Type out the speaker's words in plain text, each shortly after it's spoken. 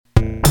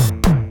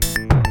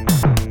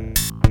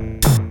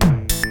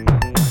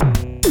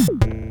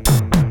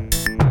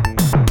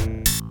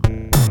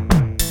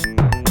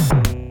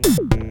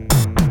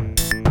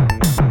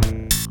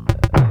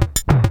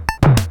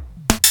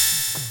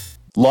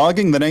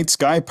Logging the Night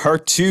Sky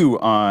Part 2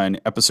 on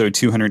episode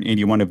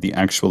 281 of the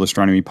Actual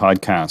Astronomy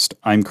Podcast.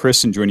 I'm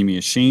Chris, and joining me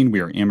is Shane. We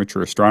are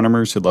amateur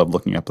astronomers who love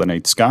looking up the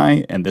night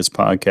sky, and this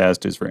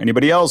podcast is for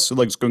anybody else who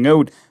likes going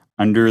out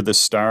under the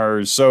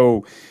stars.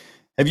 So,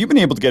 have you been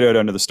able to get out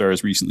under the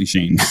stars recently,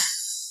 Shane?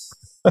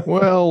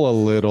 Well, a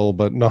little,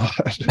 but not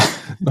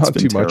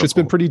too much. It's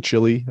been pretty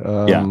chilly.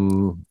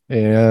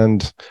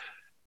 And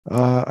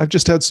I've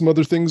just had some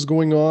other things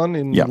going on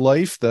in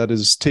life that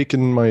has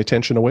taken my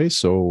attention away.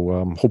 So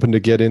I'm hoping to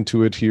get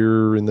into it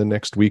here in the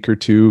next week or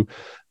two.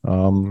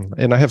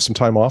 And I have some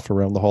time off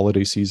around the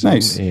holiday season.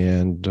 Nice.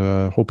 And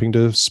hoping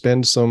to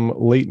spend some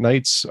late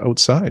nights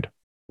outside.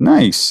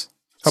 Nice.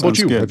 How about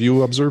you? Good. Have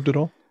you observed it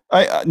all?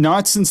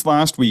 Not since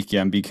last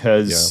weekend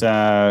because,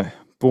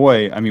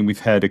 we've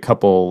had a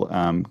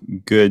couple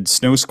good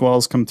snow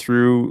squalls come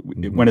through.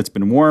 Mm-hmm. When it's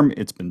been warm,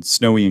 it's been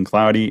snowy and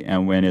cloudy.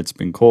 And when it's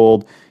been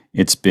cold,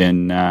 it's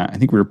been, I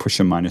think we were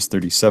pushing minus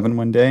 37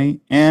 one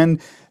day.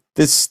 And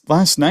this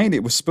last night,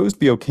 it was supposed to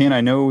be okay. And I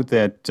know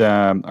that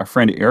our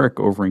friend Eric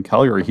over in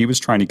Calgary, he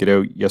was trying to get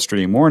out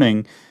yesterday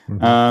morning.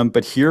 Mm-hmm.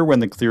 But here, when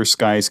the clear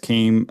skies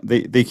came,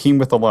 they came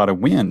with a lot of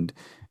wind.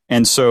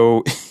 And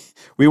so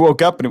we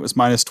woke up and it was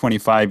minus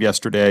 25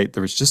 yesterday.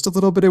 There was just a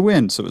little bit of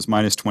wind. So it was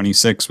minus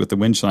 26 with the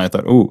wind chill. I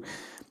thought,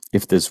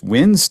 if this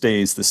wind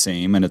stays the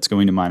same and it's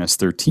going to minus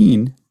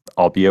 13,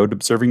 I'll be out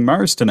observing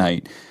Mars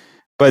tonight.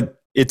 But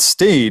it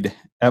stayed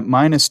at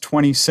minus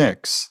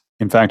 26.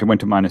 In fact, it went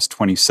to minus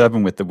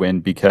 27 with the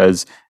wind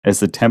because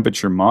as the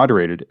temperature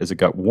moderated, as it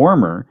got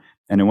warmer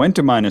and it went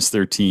to minus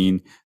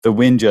 13, the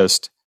wind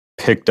just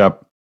picked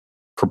up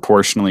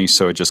proportionally.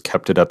 So it just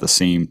kept it at the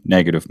same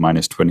negative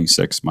minus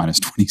 26, minus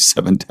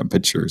 27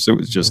 temperature. So it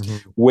was just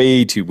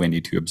way too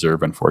windy to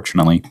observe,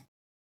 unfortunately.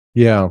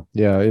 Yeah,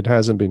 it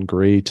hasn't been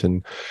great.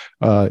 And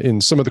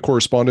in some of the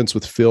correspondence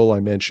with Phil,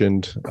 I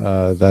mentioned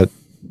that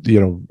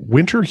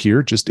winter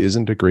here just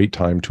isn't a great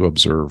time to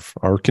observe.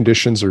 Our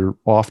conditions are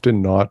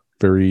often not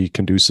very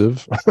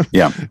conducive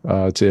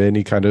to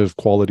any kind of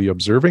quality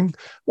observing.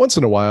 Once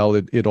in a while,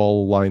 it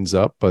all lines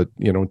up, but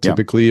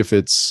typically if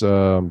it's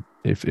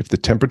if the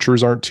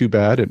temperatures aren't too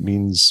bad, it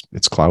means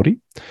it's cloudy.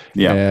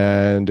 Yeah.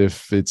 And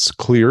if it's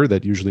clear,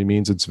 that usually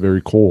means it's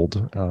very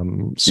cold.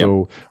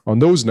 So on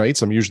those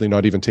nights, I'm usually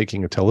not even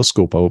taking a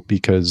telescope out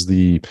because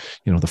the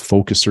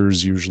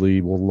focusers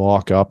usually will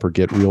lock up or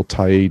get real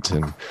tight.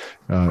 And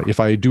if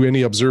I do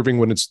any observing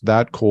when it's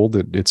that cold,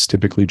 it's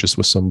typically just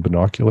with some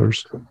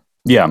binoculars.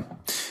 Yeah,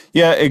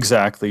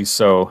 exactly.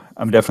 So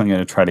I'm definitely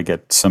going to try to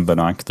get some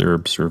binocular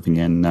observing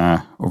in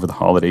over the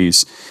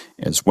holidays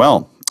as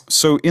well.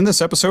 So in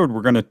this episode,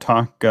 we're going to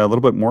talk a little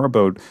bit more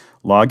about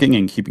logging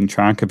and keeping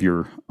track of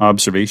your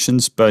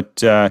observations.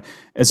 But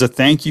as a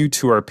thank you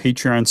to our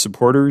Patreon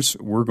supporters,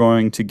 we're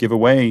going to give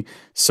away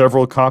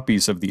several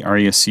copies of the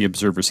RASC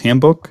Observer's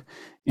Handbook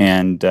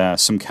and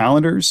some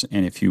calendars.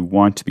 And if you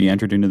want to be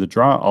entered into the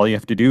draw, all you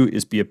have to do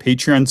is be a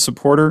Patreon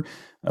supporter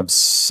of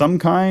some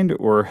kind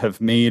or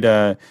have made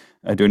a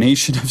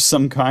donation of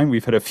some kind.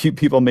 We've had a few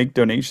people make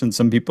donations.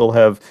 Some people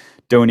have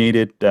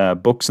donated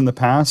books in the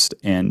past,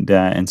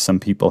 and some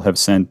people have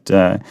sent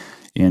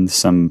in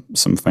some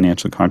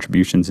financial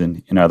contributions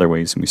in other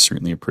ways, and we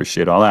certainly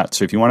appreciate all that.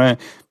 So if you want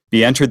to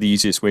be entered, the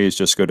easiest way is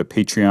just go to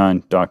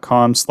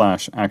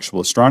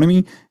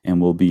patreon.com/actualastronomy,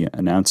 and we'll be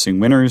announcing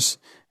winners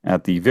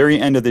at the very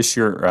end of this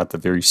year or at the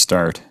very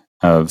start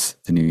of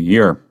the new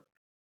year.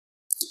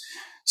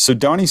 So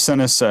Donnie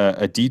sent us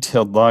a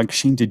detailed log.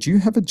 Shane, did you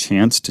have a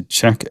chance to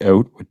check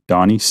out what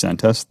Donnie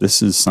sent us?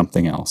 This is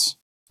something else.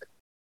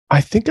 I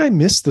think I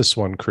missed this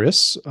one,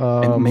 Chris.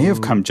 It may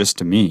have come just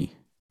to me.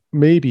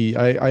 Maybe.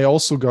 I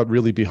also got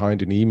really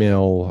behind an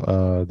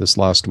email this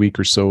last week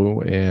or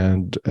so,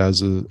 and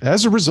as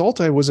a result,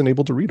 I wasn't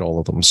able to read all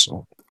of them.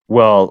 So,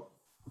 well,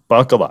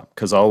 buckle up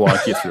because I'll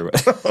walk you through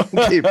it.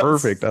 Okay,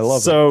 perfect. I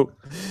love it.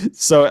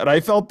 So, and I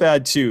felt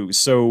bad too.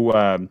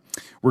 So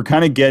we're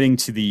kind of getting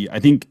to I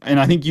think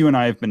you and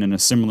I have been in a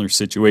similar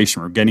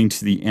situation. We're getting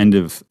to the end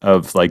of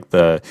like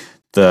the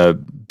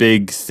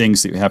big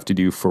things that you have to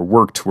do for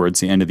work towards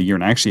the end of the year.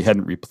 And I actually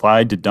hadn't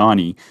replied to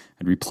Donnie.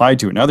 I'd replied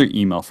to another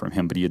email from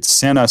him, but he had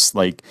sent us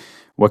like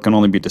what can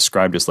only be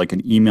described as like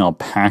an email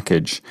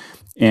package.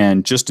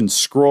 And just in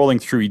scrolling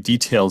through, he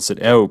details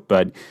it out,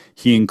 but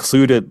he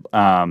included,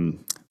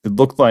 it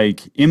looked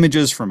like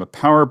images from a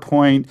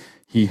PowerPoint.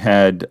 He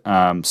had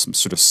some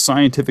sort of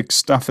scientific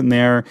stuff in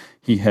there.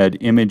 He had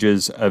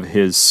images of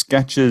his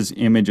sketches,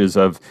 images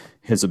of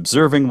his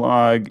observing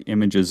log,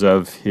 images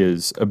of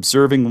his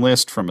observing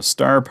list from a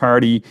star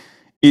party.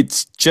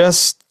 It's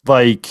just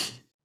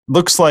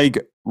looks like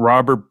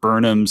Robert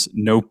Burnham's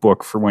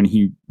notebook for when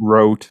he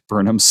wrote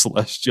Burnham's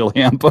Celestial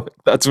Handbook.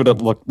 That's what it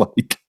looked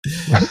like.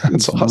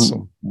 That's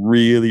awesome.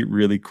 Really,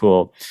 really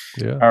cool.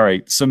 Yeah. All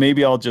right. So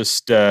maybe I'll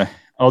just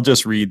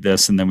read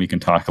this and then we can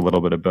talk a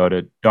little bit about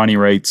it. Donnie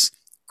writes,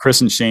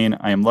 Chris and Shane,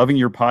 I am loving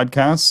your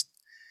podcast.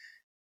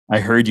 I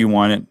heard you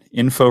wanted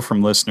info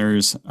from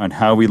listeners on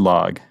how we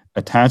log.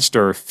 Attached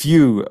are a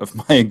few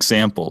of my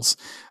examples.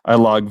 I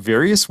log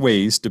various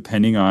ways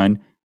depending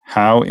on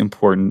how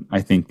important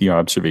I think the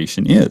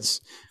observation is.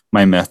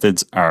 My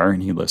methods are,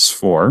 and he lists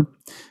 4,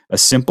 a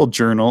simple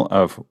journal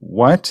of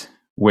what,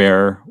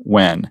 where,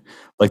 when.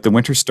 Like the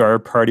winter star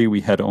party,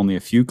 we had only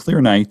a few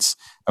clear nights.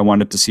 I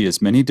wanted to see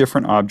as many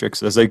different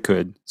objects as I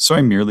could, so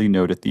I merely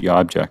noted the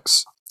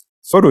objects.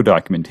 Photo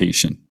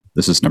documentation.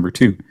 This is number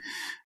 2.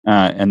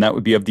 And that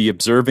would be of the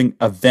observing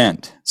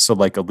event. So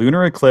like a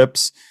lunar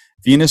eclipse,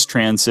 Venus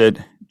transit,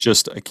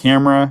 just a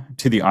camera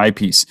to the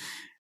eyepiece.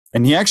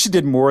 And he actually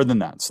did more than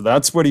that. So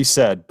that's what he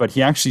said. But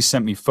he actually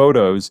sent me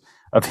photos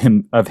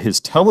of his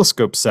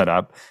telescope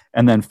setup,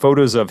 and then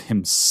photos of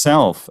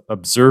himself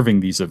observing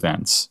these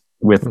events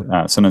with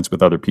sometimes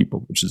with other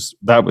people,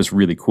 that was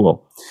really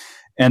cool.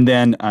 And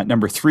then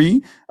number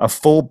 3, a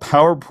full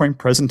PowerPoint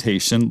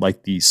presentation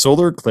like the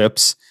solar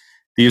eclipse.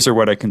 These are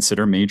what I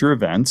consider major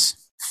events.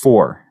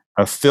 4,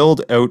 a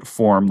filled out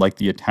form like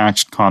the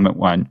attached comet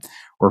one,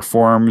 or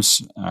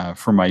forms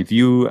for my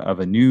view of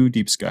a new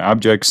deep sky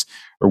objects,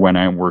 or when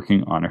I'm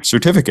working on a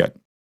certificate.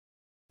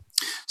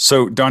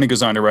 So Donnie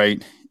goes on to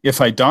write, if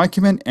I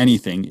document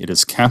anything, it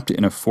is kept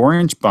in a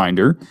 4-inch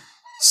binder,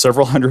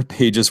 several hundred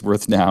pages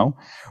worth now,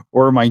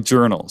 or my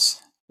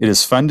journals. It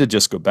is fun to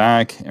just go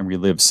back and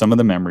relive some of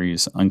the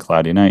memories on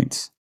cloudy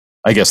nights.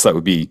 I guess that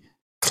would be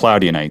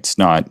cloudy nights,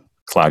 not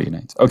cloudy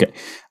nights. Okay.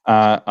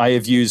 I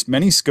have used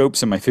many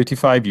scopes in my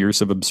 55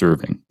 years of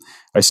observing.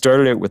 I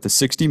started out with a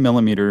 60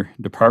 millimeter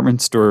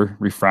department store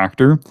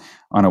refractor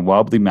on a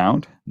wobbly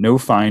mount, no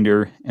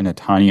finder, and a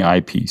tiny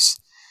eyepiece.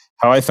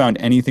 How I found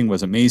anything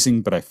was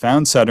amazing, but I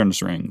found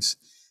Saturn's rings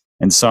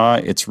and saw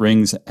its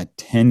rings at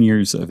 10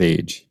 years of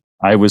age.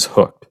 I was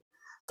hooked.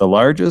 The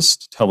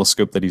largest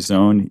telescope that he's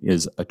owned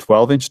is a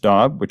 12-inch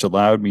Dob, which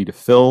allowed me to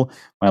fill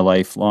my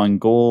lifelong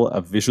goal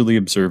of visually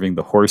observing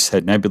the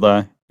Horsehead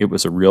Nebula. It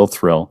was a real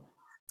thrill.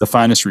 The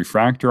finest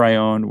refractor I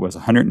owned was a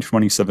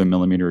 127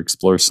 millimeter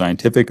Explorer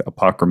Scientific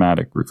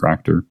apochromatic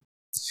refractor.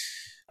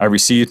 I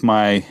received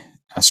my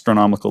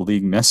Astronomical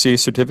League Messier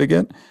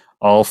certificate,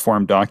 all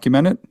form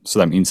documented. So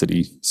that means that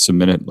he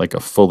submitted like a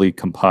fully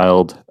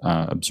compiled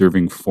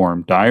observing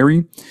form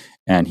diary,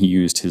 and he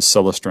used his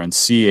Celestron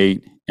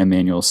C8 and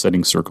manual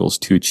setting circles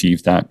to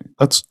achieve that.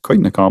 That's quite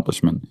an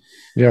accomplishment.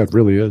 Yeah, it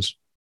really is.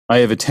 I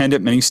have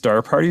attended many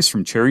star parties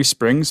from Cherry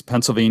Springs,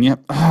 Pennsylvania,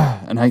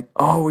 and I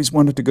always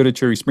wanted to go to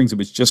Cherry Springs. It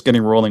was just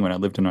getting rolling when I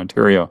lived in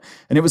Ontario,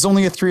 and it was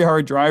only a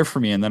 3-hour drive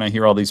for me. And then I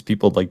hear all these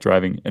people like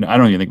driving, and I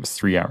don't even think it was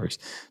 3 hours,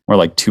 more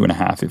like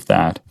 2.5, if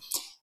that.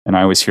 And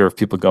I always hear of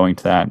people going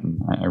to that, and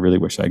I really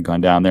wish I'd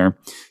gone down there.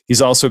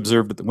 He's also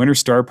observed at the Winter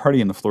Star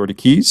Party in the Florida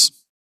Keys.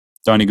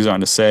 Donnie goes on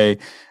to say,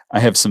 I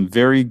have some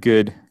very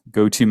good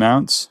go-to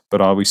mounts,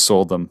 but always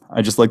sold them.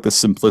 I just like the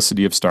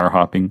simplicity of star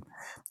hopping.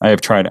 I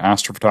have tried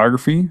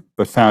astrophotography,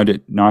 but found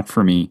it not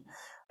for me.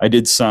 I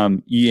did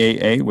some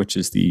EAA, which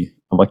is the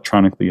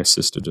electronically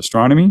assisted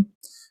astronomy,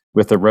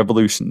 with a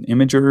Revolution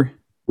imager,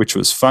 which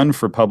was fun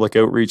for public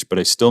outreach, but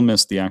I still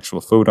missed the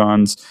actual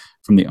photons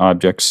from the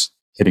objects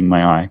hitting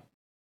my eye.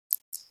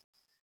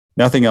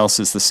 Nothing else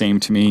is the same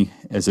to me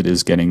as it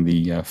is getting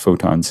the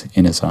photons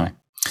in his eye.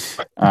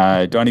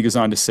 Donnie goes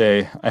on to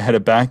say, I had a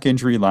back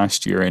injury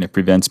last year and it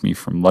prevents me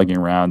from lugging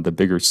around the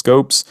bigger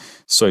scopes.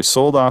 So I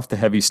sold off the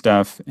heavy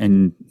stuff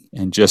and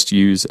just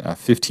use a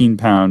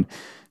 15-pound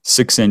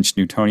 6-inch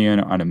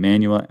Newtonian on a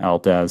manual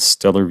Altaz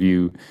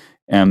Stellarvue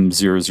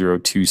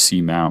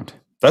M002C mount.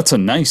 That's a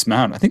nice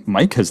mount. I think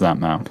Mike has that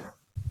mount.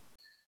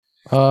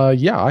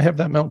 Yeah, I have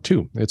that mount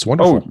too. It's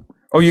wonderful.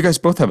 Oh, you guys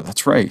both have it.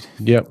 That's right.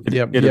 Yeah.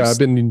 I've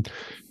been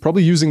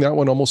probably using that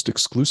one almost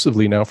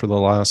exclusively now for the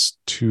last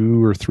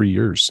 2 or 3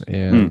 years.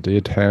 And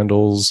it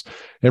handles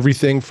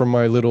everything from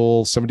my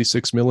little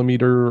 76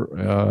 millimeter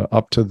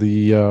up to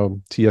the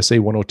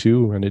TSA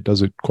 102, and it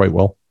does it quite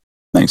well.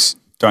 Nice.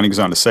 Donnie goes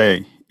on to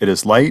say, it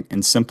is light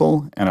and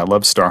simple, and I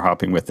love star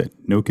hopping with it.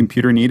 No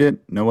computer needed,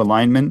 no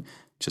alignment.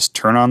 Just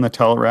turn on the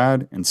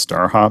Telrad and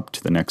star hop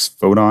to the next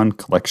photon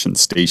collection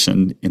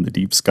station in the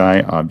deep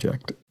sky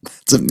object.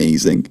 That's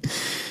amazing.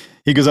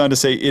 He goes on to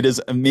say, it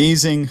is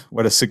amazing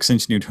what a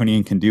 6-inch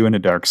Newtonian can do in a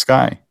dark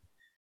sky.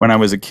 When I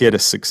was a kid, a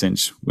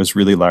 6-inch was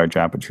really large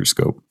aperture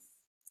scope.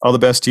 All the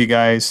best to you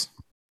guys.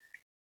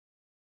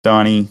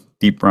 Donnie,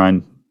 Deep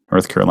Run,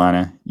 North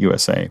Carolina,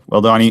 USA.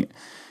 Well, Donnie,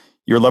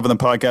 you're loving the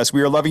podcast.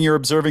 We are loving your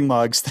observing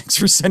logs. Thanks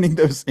for sending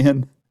those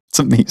in. It's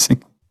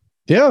amazing.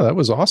 Yeah, that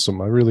was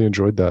awesome. I really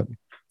enjoyed that.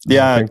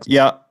 Yeah.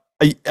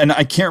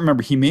 I can't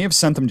remember. He may have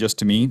sent them just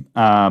to me,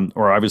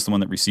 or I was the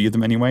one that received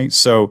them anyway.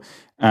 So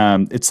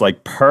it's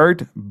like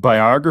part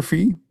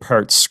biography,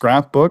 part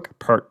scrapbook,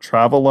 part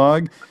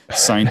travelogue,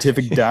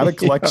 scientific data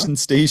collection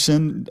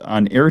station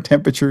on air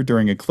temperature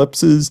during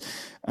eclipses,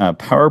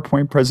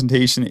 PowerPoint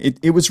presentation.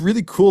 It was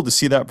really cool to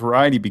see that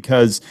variety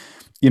because,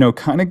 you know,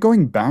 kind of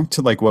going back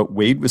to like what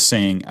Wade was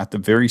saying at the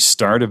very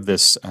start of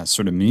this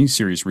sort of mini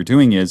series we're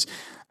doing is,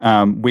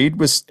 Wade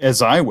was,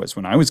 as I was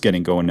when I was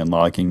getting going and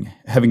logging,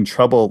 having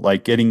trouble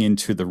like getting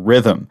into the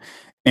rhythm.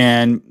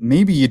 And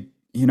maybe,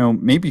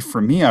 maybe for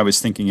me, I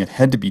was thinking it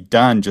had to be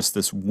done just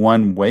this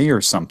one way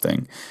or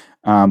something.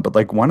 But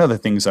like one of the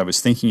things I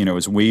was thinking,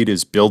 as Wade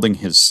is building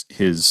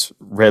his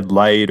red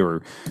light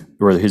or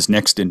his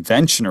next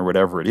invention or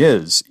whatever it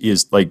is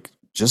like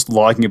just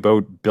logging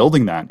about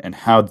building that and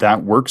how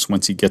that works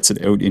once he gets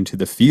it out into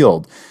the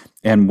field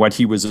and what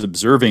he was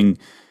observing,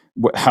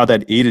 how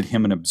that aided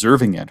him in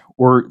observing it.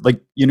 Or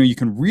like, you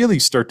can really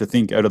start to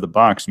think out of the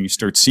box when you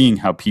start seeing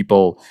how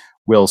people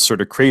will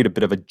sort of create a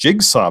bit of a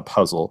jigsaw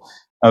puzzle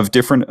of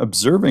different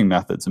observing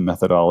methods and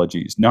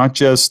methodologies, not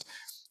just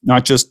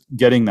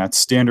getting that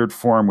standard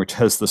form, which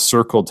has the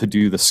circle to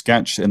do the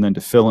sketch and then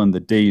to fill in the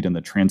date and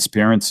the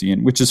transparency,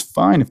 and which is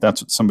fine if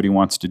that's what somebody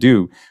wants to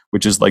do,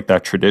 which is like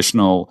that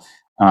traditional,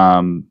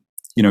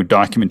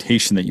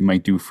 documentation that you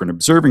might do for an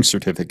observing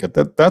certificate.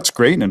 That's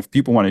great. And if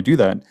people want to do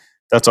that,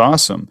 that's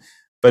awesome.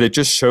 But it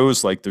just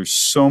shows like there's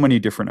so many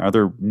different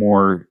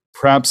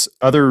perhaps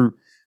other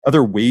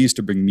ways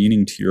to bring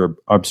meaning to your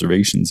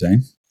observations, eh?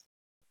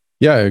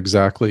 Yeah,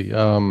 exactly.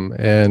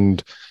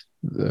 And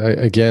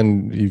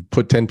again, you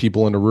put 10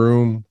 people in a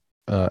room,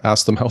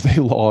 ask them how they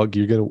log,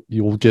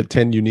 you'll get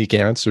 10 unique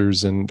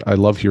answers. And I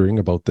love hearing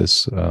about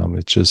this.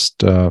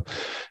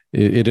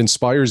 It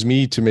inspires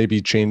me to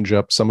maybe change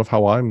up some of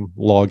how I'm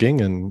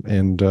logging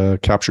and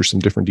capture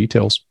some different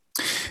details.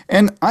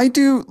 And I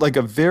do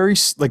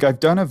I've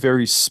done a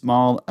very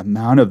small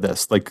amount of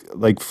this,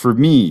 like for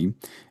me,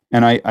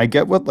 and I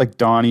get what like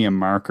Donnie and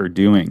Mark are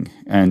doing,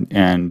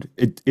 and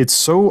it's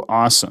so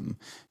awesome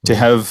to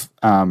have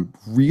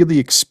really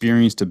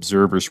experienced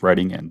observers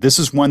writing in. This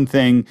is one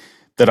thing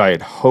that I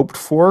had hoped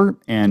for,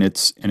 and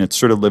it's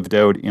sort of lived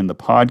out in the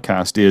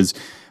podcast is,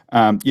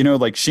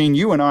 like Shane,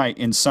 you and I,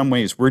 in some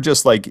ways, we're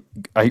just like,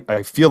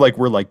 I feel like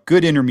we're like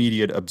good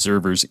intermediate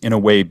observers in a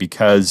way,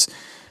 because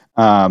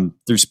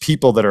there's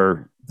people that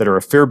are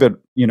a fair bit,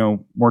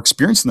 more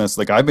experienced in this.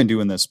 Like I've been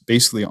doing this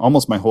basically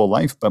almost my whole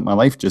life, but my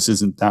life just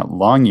isn't that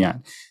long yet.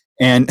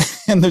 And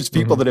there's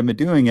people that have been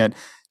doing it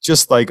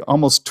just like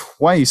almost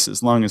twice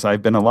as long as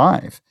I've been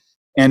alive.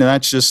 And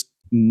that's just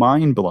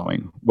mind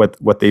blowing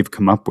what they've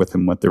come up with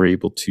and what they're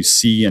able to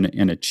see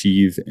and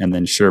achieve and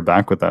then share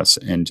back with us,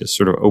 and just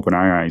sort of open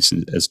our eyes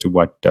as to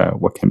what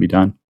can be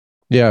done.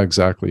 Yeah,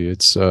 exactly.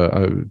 It's,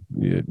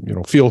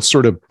 feel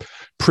sort of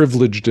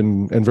privileged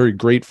and very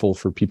grateful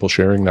for people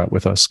sharing that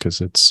with us,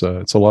 because it's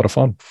a lot of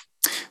fun.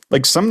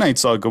 Like some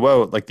nights I'll go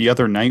out, like the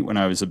other night when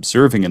I was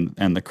observing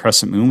and the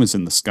crescent moon was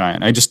in the sky,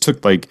 and I just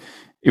took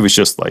it was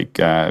just like,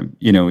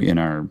 in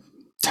our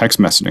text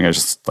messaging, I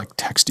just like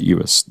texted you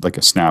like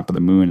a snap of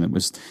the moon. And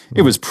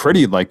it was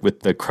pretty, like with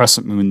the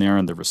crescent moon there,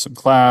 and there were some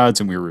clouds,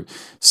 and we were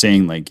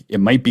saying like, it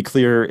might be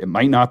clear, it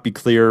might not be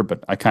clear,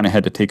 but I kind of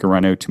had to take a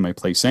run out to my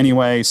place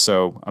anyway.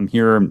 So I'm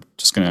here, I'm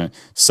just going to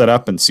set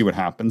up and see what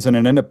happens. And it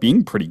ended up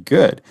being pretty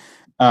good.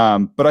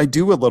 But I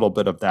do a little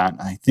bit of that.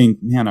 I think,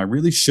 man, I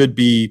really should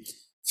be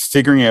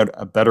figuring out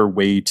a better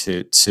way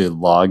to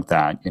log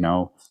that.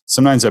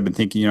 Sometimes I've been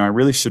thinking, I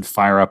really should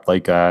fire up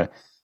like a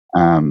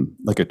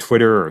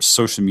Twitter or a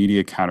social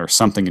media account or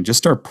something, and just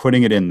start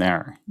putting it in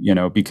there,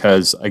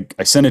 because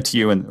I send it to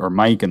you or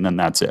Mike, and then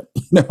that's it.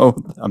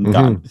 I'm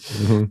done.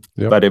 Mm-hmm.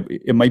 Yep. But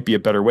it might be a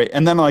better way.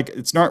 And then like,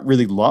 it's not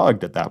really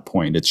logged at that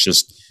point. It's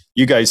just,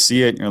 you guys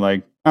see it and you're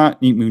like,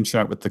 neat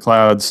moonshot with the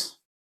clouds.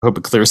 Hope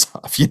it clears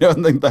off,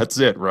 and then that's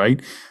it. Right.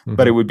 Mm-hmm.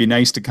 But it would be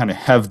nice to kind of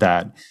have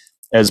that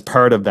as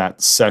part of that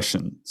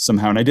session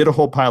somehow. And I did a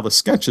whole pile of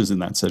sketches in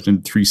that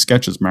session, 3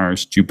 sketches,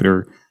 Mars,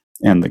 Jupiter,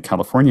 and the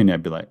California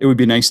Nebula. It would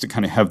be nice to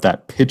kind of have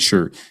that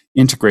picture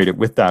integrated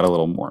with that a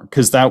little more,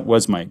 because that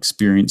was my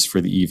experience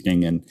for the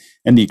evening, and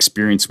the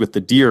experience with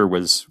the deer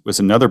was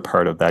another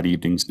part of that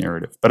evening's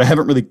narrative. But I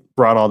haven't really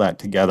brought all that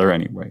together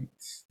anyway.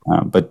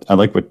 But I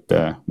like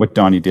what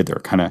Donnie did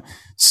there. Kind of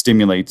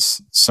stimulates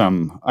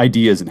some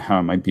ideas and how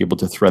I might be able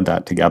to thread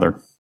that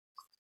together.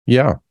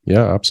 Yeah,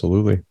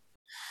 absolutely.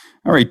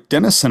 All right,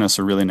 Dennis sent us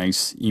a really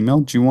nice email.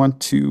 Do you want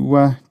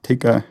to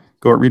take a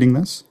go at reading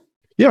this?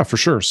 Yeah, for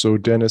sure. So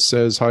Dennis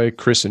says, hi,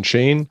 Chris and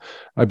Shane.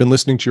 I've been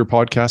listening to your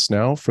podcast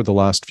now for the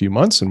last few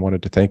months and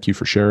wanted to thank you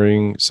for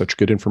sharing such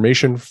good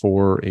information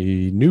for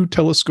a new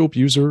telescope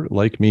user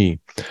like me.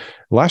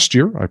 Last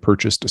year, I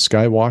purchased a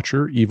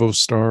Skywatcher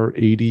EvoStar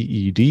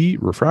 80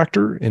 ED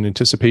refractor in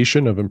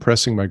anticipation of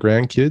impressing my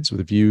grandkids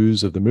with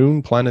views of the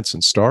moon, planets,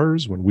 and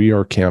stars when we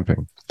are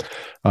camping.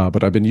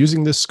 But I've been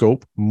using this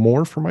scope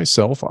more for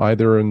myself,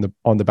 either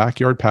on the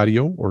backyard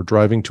patio or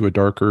driving to a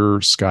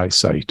darker sky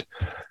site.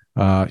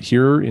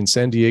 Here in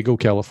San Diego,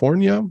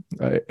 California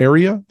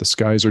area, the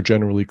skies are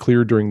generally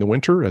clear during the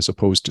winter as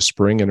opposed to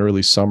spring and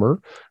early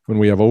summer when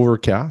we have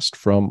overcast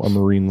from a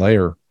marine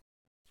layer.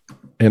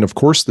 And of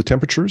course, the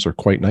temperatures are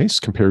quite nice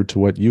compared to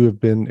what you have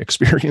been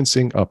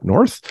experiencing up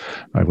north,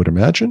 I would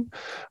imagine.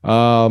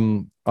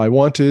 I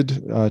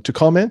wanted to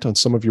comment on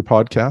some of your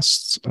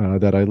podcasts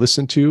that I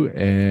listened to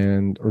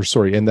and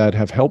that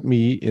have helped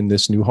me in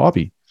this new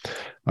hobby.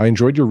 I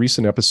enjoyed your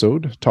recent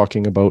episode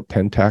talking about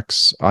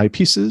Pentax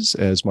eyepieces.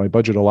 As my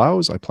budget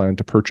allows, I plan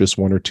to purchase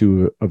 1 or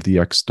 2 of the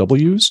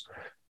XWs.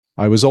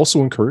 I was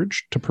also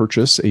encouraged to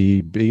purchase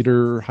a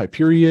Baader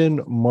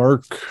Hyperion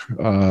Mark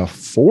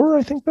 4,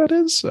 I think that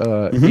is,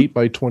 8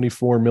 by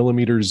 24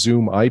 millimeter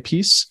zoom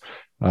eyepiece.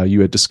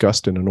 You had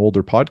discussed in an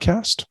older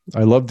podcast.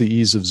 I love the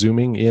ease of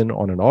zooming in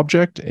on an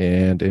object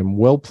and am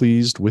well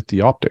pleased with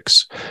the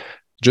optics.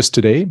 Just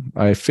today,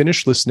 I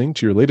finished listening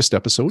to your latest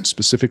episode,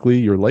 specifically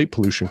your light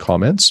pollution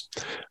comments.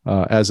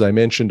 As I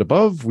mentioned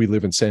above, we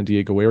live in San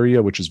Diego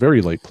area, which is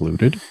very light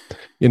polluted.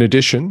 In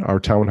addition, our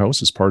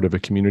townhouse is part of a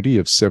community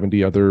of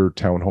 70 other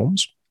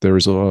townhomes. There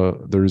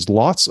is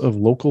lots of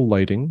local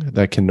lighting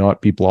that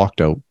cannot be blocked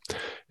out.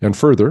 And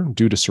further,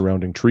 due to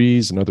surrounding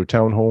trees and other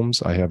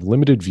townhomes, I have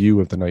limited view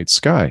of the night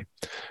sky.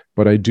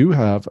 But I do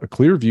have a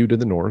clear view to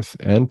the north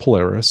and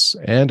Polaris,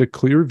 and a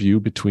clear view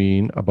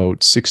between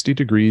about 60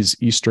 degrees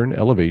eastern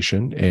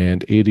elevation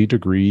and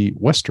 80-degree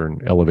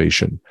western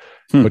elevation.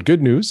 But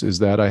good news is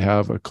that I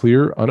have a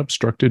clear,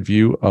 unobstructed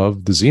view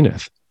of the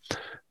zenith.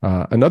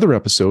 Another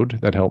episode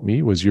that helped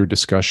me was your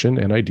discussion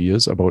and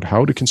ideas about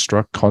how to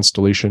construct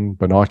constellation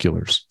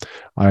binoculars.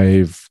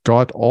 I've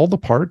got all the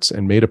parts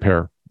and made a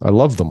pair. I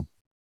love them.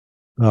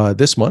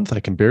 This month, I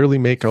can barely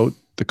make out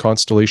the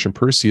constellation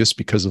Perseus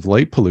because of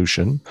light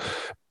pollution,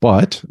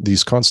 but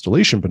these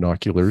constellation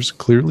binoculars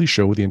clearly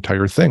show the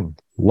entire thing.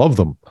 Love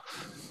them.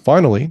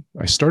 Finally,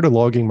 I started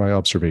logging my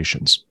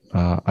observations.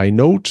 I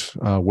note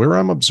where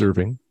I'm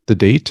observing, the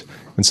date,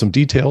 and some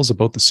details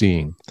about the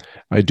seeing.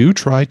 I do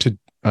try to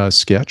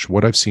sketch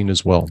what I've seen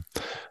as well.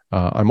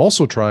 I'm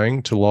also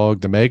trying to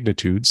log the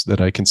magnitudes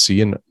that I can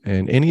see and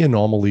any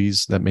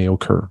anomalies that may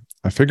occur.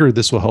 I figure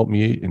this will help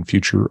me in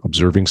future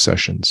observing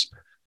sessions.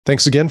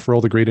 Thanks again for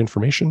all the great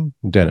information,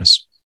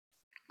 Dennis.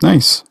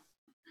 Nice.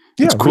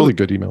 Yeah, it's cool. Really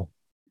good email.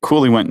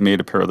 Cool. He went and made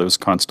a pair of those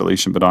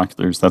constellation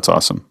binoculars. That's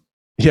awesome.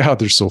 Yeah,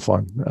 they're so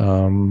fun.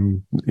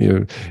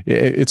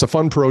 It's a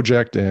fun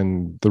project,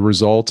 and the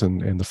result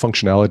and the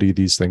functionality of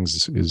these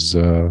things is,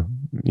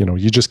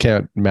 you just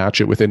can't match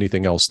it with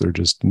anything else. They're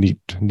just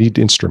neat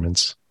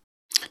instruments.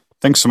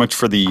 Thanks so much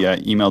for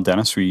the email,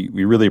 Dennis. We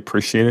really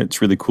appreciate it.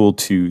 It's really cool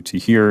to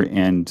hear.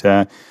 And,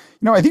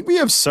 I think we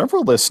have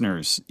several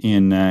listeners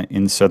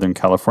in Southern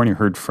California.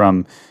 Heard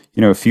from,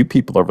 a few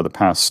people over the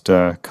past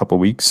couple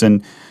weeks.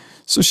 And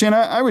so, Shane,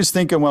 I was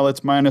thinking, well,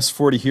 it's minus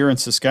 40 here in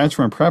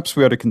Saskatchewan. Perhaps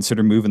we ought to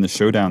consider moving the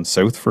show down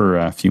south for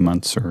a few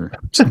months or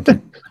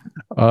something.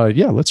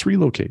 Yeah, let's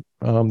relocate.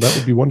 That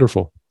would be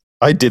wonderful.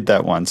 I did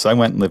that once. I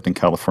went and lived in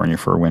California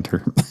for a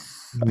winter.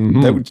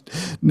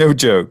 No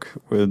joke.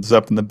 It was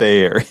up in the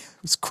Bay Area.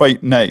 It was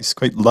quite nice,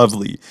 quite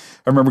lovely.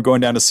 I remember going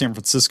down to San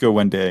Francisco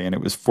one day, and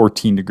it was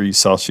 14 degrees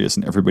Celsius,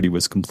 and everybody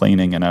was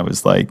complaining, and I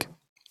was like,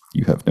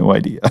 you have no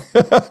idea.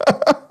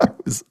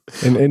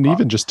 And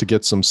even just to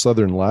get some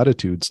southern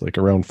latitudes, like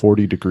around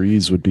 40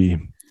 degrees would be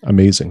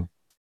amazing.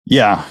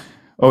 Yeah.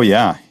 Oh,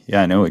 yeah.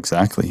 Yeah, I know,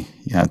 exactly.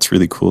 Yeah, it's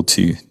really cool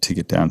to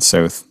get down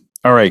south.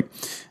 All right.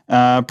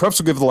 Perhaps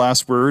we'll give the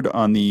last word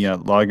on the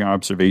logging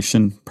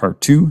observation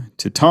part 2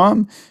 to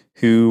Tom,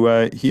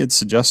 who he had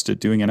suggested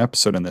doing an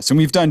episode on this. And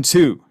we've done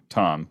 2,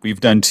 Tom.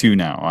 We've done 2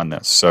 now on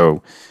this.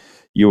 So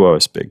you owe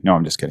us big. No,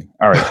 I'm just kidding.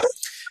 All right.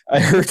 I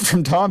heard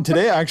from Tom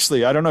today,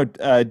 actually. I don't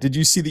know. Did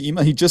you see the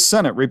email? He just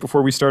sent it right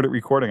before we started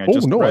recording. I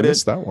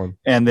missed that one.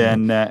 And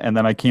then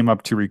I came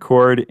up to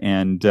record,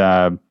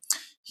 and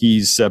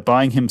he's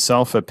buying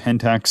himself a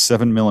Pentax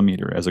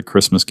 7mm as a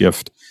Christmas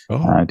gift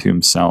to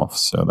himself.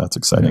 So that's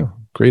exciting. Yeah,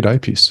 great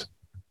eyepiece.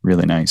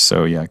 Really nice.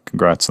 So yeah,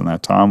 congrats on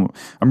that, Tom.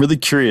 I'm really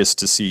curious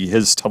to see.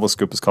 His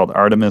telescope is called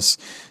Artemis.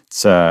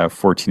 It's a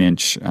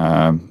 14-inch.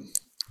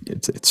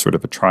 It's sort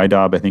of a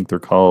tri-dob, I think they're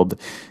called.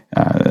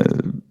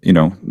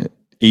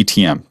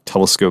 ATM,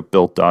 telescope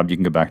built dob. You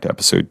can go back to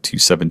episode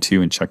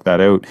 272 and check that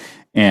out.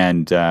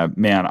 And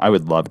man, I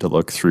would love to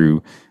look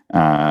through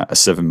a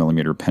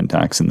 7mm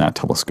Pentax in that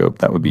telescope.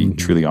 That would be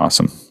truly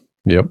awesome.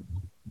 Yep.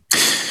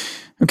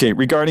 Okay,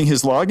 regarding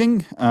his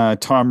logging,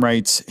 Tom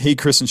writes, "Hey,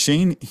 Chris and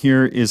Shane,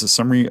 here is a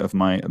summary of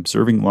my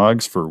observing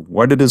logs for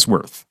what it is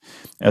worth.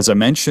 As I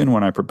mentioned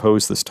when I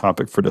proposed this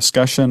topic for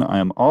discussion, I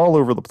am all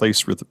over the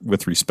place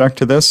with respect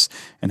to this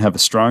and have a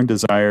strong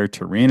desire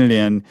to rein it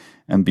in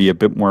and be a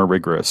bit more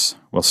rigorous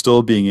while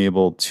still being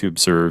able to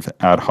observe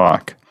ad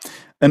hoc."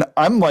 And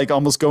I'm like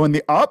almost going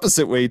the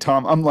opposite way,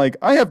 Tom. I'm like,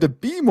 I have to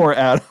be more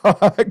ad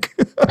hoc.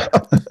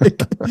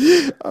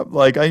 I'm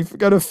like, I've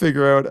got to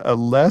figure out a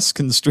less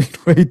constrained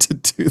way to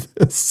do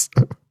this.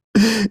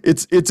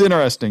 It's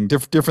interesting.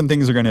 Different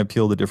things are going to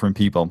appeal to different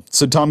people.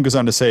 So Tom goes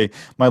on to say,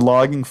 my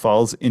logging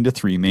falls into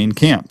 3 main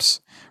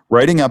camps.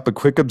 Writing up a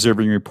quick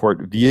observing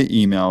report via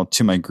email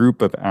to my group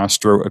of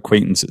astro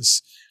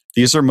acquaintances.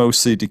 These are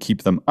mostly to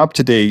keep them up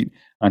to date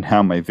on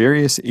how my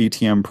various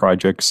ATM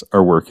projects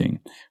are working,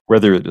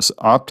 whether it is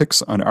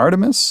optics on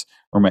Artemis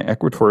or my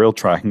equatorial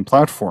tracking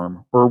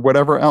platform or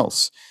whatever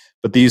else.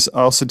 But these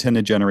also tend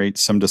to generate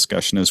some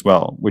discussion as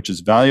well, which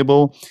is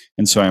valuable.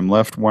 And so I'm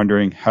left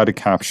wondering how to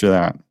capture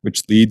that,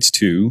 which leads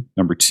to,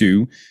 number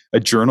 2, a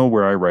journal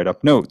where I write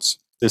up notes.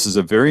 This is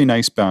a very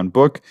nice bound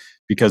book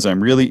because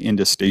I'm really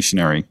into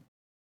stationery.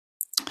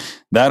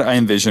 That I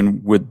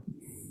envision would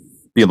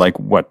be like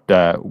what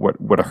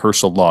a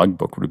Herschel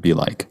logbook would be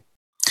like.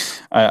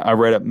 I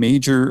write up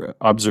major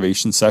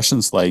observation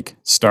sessions like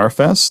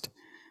Starfest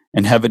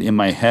and have it in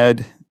my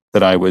head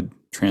that I would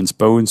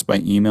transpose my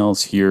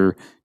emails here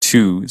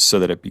too, so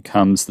that it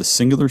becomes the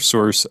singular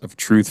source of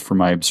truth for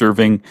my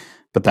observing,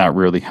 but that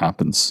rarely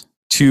happens.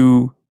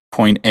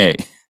 2.A,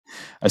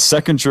 a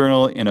second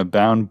journal in a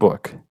bound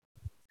book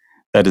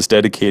that is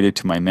dedicated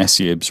to my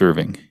Messier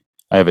observing.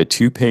 I have a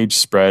 2-page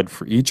spread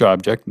for each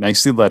object,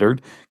 nicely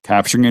lettered,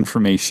 capturing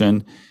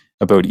information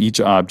about each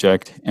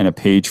object, and a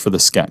page for the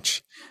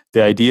sketch.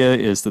 The idea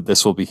is that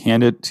this will be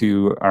handed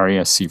to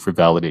RASC for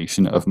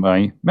validation of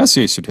my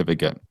Messier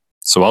certificate.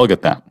 So I'll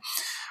get that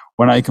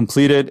when I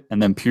complete it,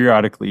 and then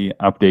periodically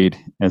update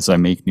as I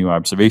make new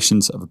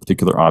observations of a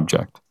particular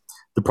object.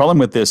 The problem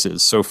with this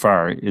is, so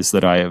far, is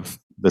that I have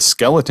the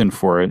skeleton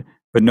for it,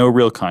 but no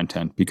real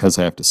content, because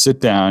I have to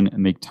sit down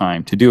and make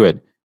time to do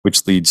it,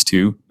 which leads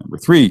to number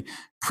 3,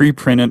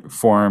 pre-printed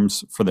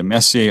forms for the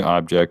Messier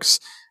objects.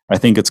 I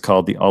think it's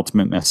called the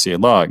Ultimate Messier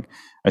Log.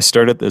 I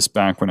started this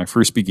back when I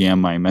first began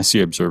my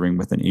Messier observing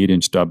with an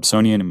 8-inch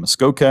Dobsonian in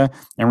Muskoka,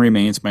 and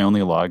remains my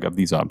only log of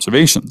these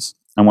observations.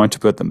 I want to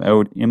put them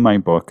out in my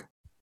book,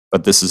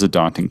 but this is a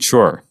daunting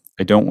chore.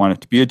 I don't want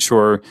it to be a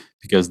chore,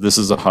 because this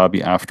is a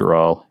hobby after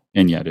all,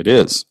 and yet it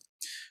is.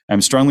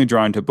 I'm strongly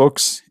drawn to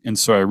books, and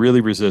so I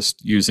really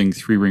resist using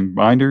 3-ring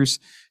binders.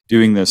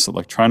 Doing this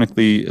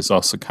electronically is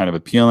also kind of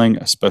appealing,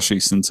 especially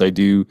since I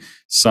do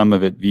some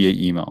of it via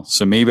email.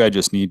 So maybe I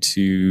just need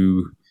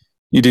to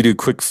do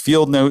quick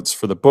field notes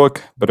for the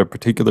book, but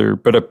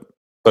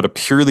a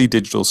purely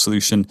digital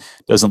solution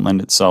doesn't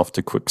lend itself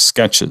to quick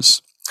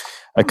sketches.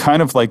 I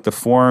kind of like the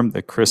form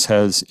that Chris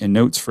has in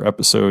notes for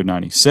episode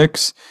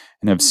 96,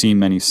 and have seen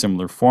many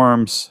similar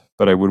forms,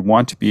 but I would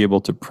want to be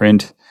able to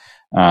print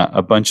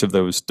a bunch of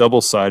those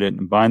double-sided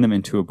and bind them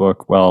into a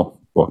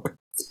book.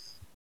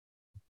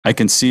 I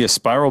can see a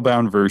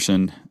spiral-bound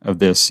version of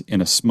this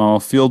in a small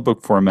field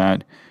book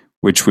format,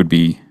 which would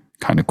be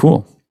kind of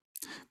cool.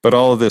 But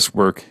all of this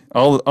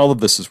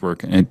is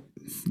work, and it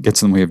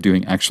gets in the way of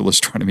doing actual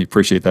astronomy.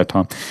 Appreciate that,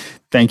 Tom.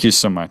 Thank you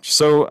so much.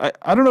 So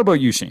I don't know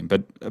about you, Shane,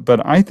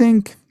 but I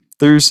think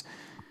there's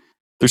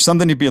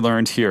something to be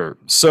learned here.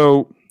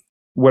 So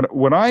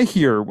what I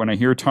hear when I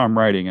hear Tom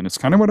writing, and it's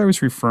kind of what I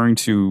was referring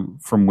to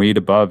from Wade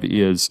Above,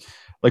 is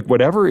like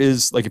whatever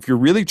is, like if you're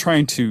really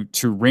trying to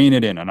rein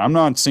it in, and I'm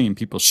not saying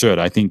people should.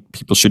 I think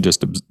people should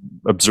just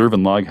observe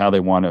and log how they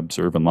want to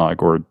observe and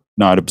log, or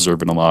not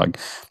observe and log.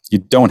 You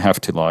don't have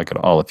to log at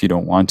all if you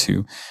don't want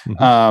to.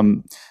 Mm-hmm.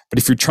 But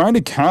if you're trying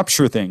to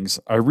capture things,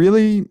 I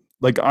really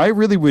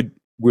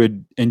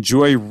would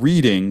enjoy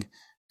reading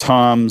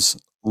Tom's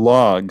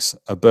logs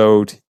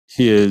about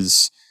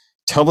his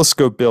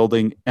telescope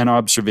building and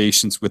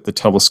observations with the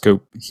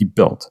telescope he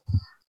built.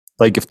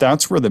 Like if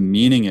that's where the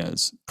meaning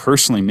is,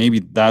 personally, maybe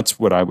that's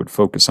what I would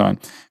focus on.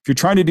 If you're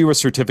trying to do a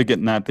certificate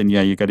in that, then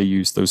yeah, you got to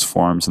use those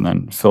forms and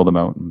then fill them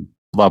out and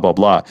blah, blah,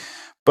 blah.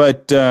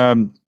 But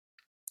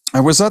I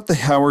was at the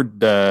Howard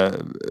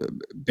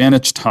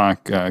Banich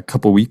talk a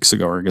couple weeks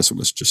ago, or I guess it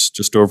was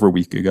just over a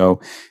week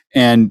ago,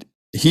 and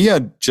he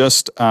had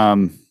just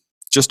a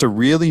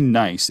really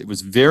nice, it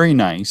was very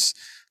nice,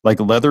 like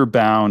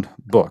leather-bound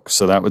book.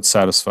 So that would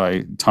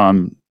satisfy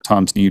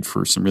Tom's need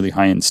for some really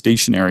high-end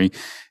stationery.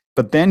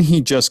 But then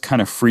he just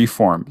kind of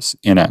freeforms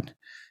in it.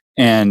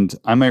 And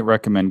I might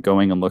recommend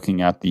going and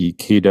looking at the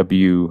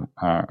KW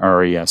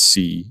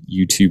RASC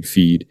YouTube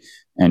feed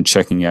and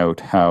checking out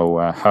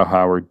how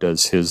Howard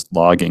does his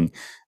logging.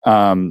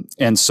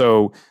 And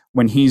so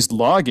when he's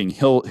logging,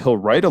 he'll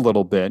write a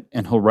little bit,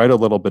 and he'll write a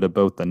little bit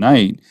about the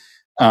night.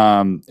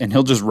 And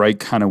he'll just write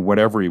kind of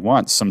whatever he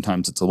wants.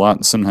 Sometimes it's a lot,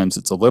 and sometimes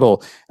it's a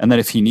little. And then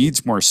if he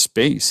needs more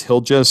space,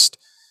 he'll just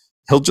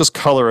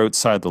color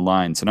outside the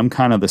lines. And I'm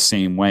kind of the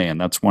same way. And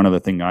that's one of the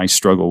things I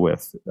struggle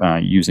with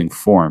using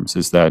forms,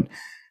 is that,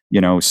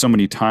 so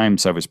many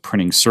times I was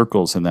printing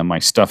circles and then my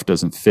stuff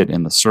doesn't fit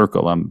in the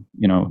circle. I'm,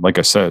 like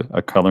I said,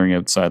 a coloring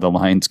outside the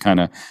lines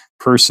kind of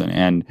person.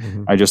 And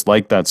mm-hmm. I just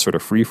like that sort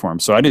of free form.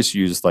 So I just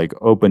use like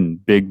open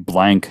big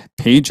blank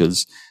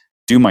pages,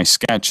 do my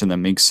sketch, and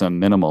then make some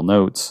minimal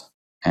notes.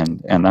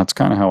 And that's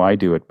kind of how I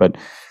do it. But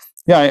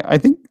yeah, I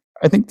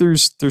think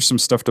there's some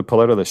stuff to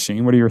pull out of this.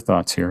 Shane, what are your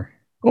thoughts here?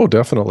 Oh,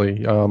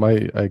 definitely.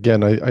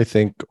 I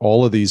think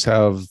all of these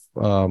have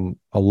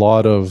a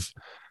lot of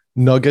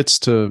nuggets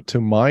to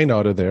mine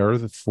out of there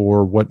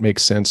for what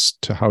makes sense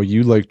to how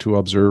you like to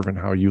observe and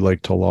how you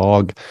like to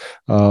log.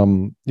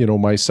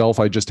 Myself,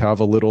 I just have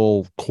a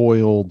little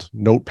coiled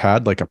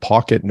notepad, like a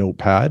pocket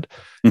notepad.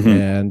 Mm-hmm.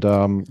 And,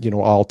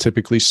 I'll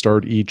typically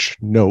start each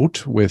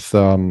note with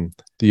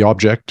the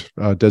object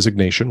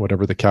designation,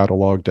 whatever the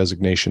catalog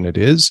designation it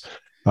is,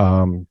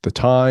 the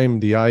time,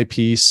 the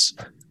eyepiece.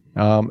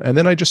 And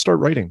then I just start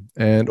writing,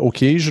 and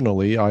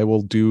occasionally I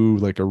will do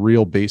like a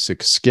real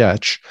basic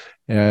sketch.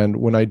 And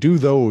when I do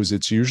those,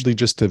 it's usually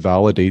just to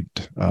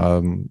validate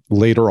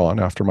later on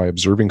after my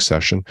observing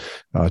session,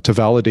 to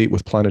validate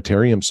with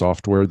planetarium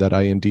software that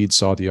I indeed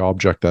saw the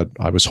object that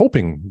I was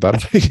hoping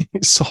that I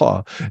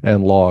saw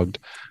and logged.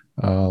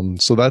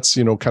 So that's,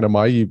 kind of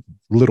my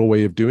little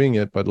way of doing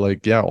it. But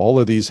like, yeah, all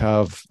of these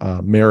have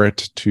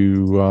merit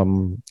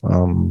to,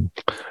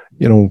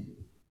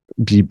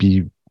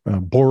 be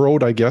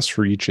borrowed, I guess,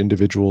 for each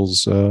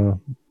individual's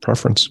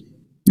preference.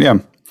 Yeah.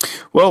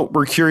 Well,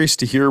 we're curious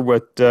to hear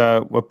what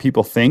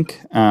people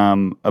think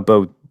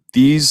about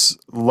these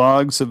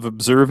logs of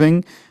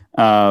observing.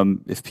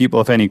 If people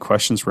have any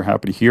questions, we're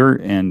happy to hear.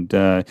 And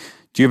do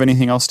you have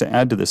anything else to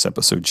add to this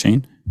episode,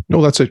 Shane?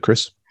 No, that's it,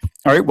 Chris.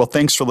 All right. Well,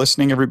 thanks for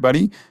listening,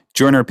 everybody.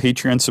 Join our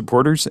Patreon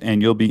supporters,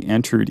 and you'll be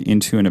entered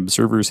into an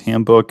Observer's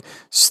Handbook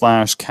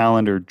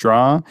 /calendar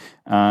draw.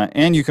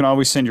 And you can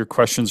always send your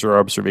questions or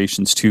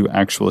observations to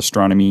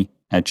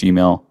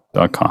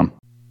actualastronomy@gmail.com.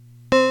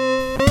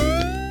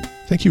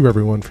 Thank you,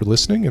 everyone, for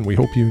listening, and we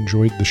hope you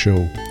enjoyed the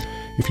show.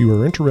 If you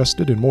are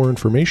interested in more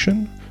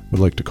information, would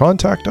like to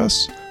contact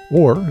us,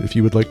 or if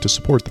you would like to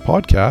support the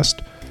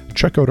podcast,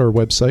 check out our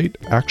website,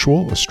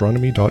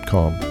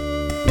 actualastronomy.com.